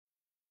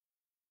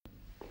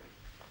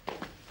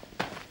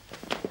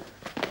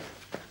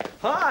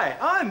Hi,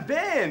 I'm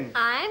Ben.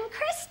 I'm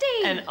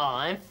Christy. And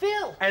I'm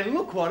Phil. And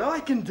look what I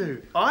can do.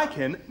 I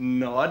can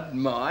nod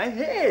my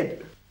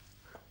head.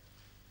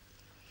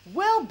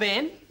 Well,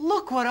 Ben,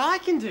 look what I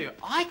can do.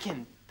 I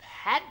can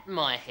pat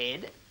my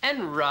head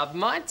and rub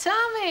my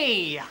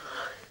tummy.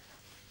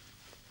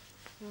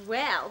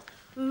 Well,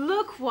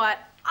 look what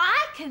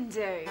I can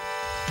do.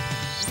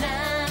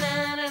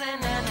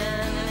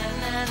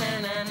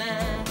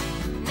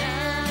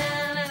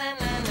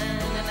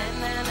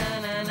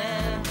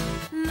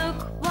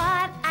 Look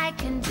what I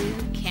can do.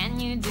 Can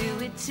you do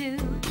it too?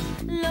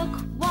 Look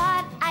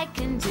what I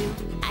can do.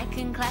 I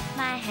can clap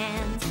my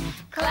hands.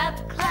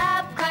 Clap,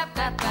 clap, clap,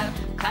 clap, clap.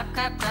 Clap,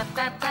 clap, clap,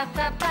 clap, clap,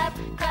 clap, clap.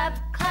 Clap,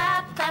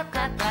 clap, clap,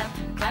 clap,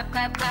 clap. Clap,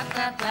 clap, clap,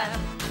 clap, clap.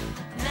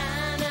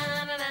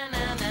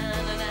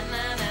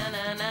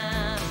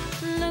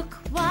 Look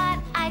what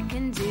I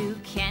can do.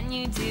 Can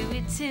you do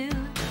it too?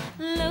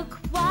 Look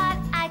what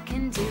I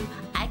can do.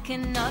 I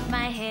can nod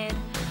my head.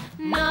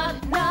 Nod,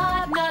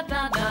 nod, nod,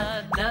 nod,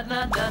 nod, nod,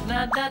 nod, nod,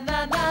 nod, nod,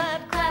 nod,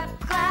 nod. Clap,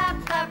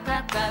 clap, clap,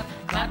 clap, clap.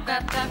 Clap,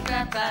 clap, clap,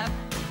 clap, clap.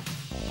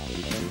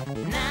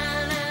 Na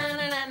na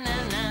na na na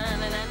na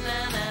na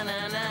na na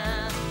na.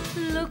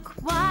 Look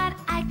what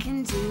I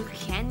can do.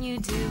 Can you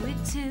do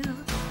it too?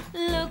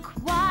 Look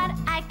what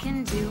I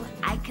can do.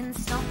 I can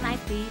stomp my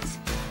feet.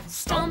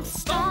 Stomp,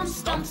 stomp,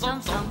 stomp,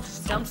 stomp, stomp,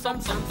 stomp,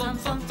 stomp, stomp, stomp,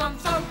 stomp, stomp,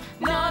 stomp.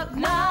 Nod,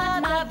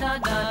 nod, nod,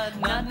 nod, nod,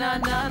 nod,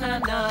 nod, nod,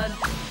 nod, nod.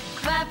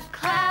 Clap,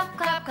 clap,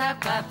 clap,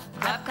 clap, clap,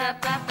 clap,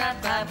 clap, clap,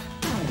 clap, clap.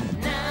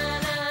 Na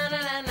na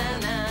na na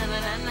na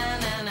na na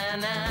na na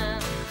na.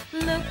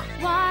 Look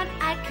what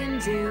I can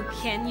do.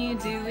 Can you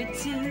do it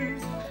too?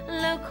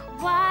 Look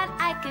what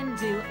I can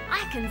do.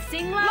 I can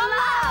sing la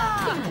la.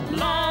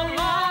 La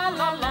la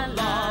la la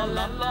la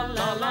la la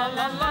la la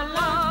la la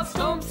la.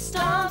 Stomp,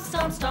 stomp,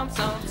 stomp, stomp,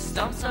 stomp,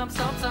 stomp, stomp,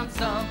 stomp, stomp,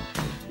 stomp.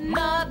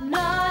 Nod,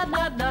 nod,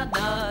 nod, nod,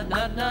 nod,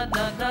 nod, nod,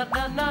 nod, nod,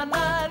 nod, nod,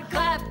 nod.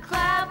 Clap,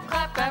 clap,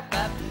 clap, clap,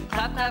 clap.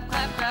 Clap, clap,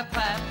 clap, clap,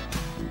 clap.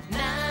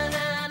 Na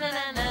na na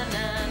na na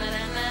na na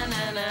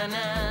na na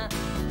na.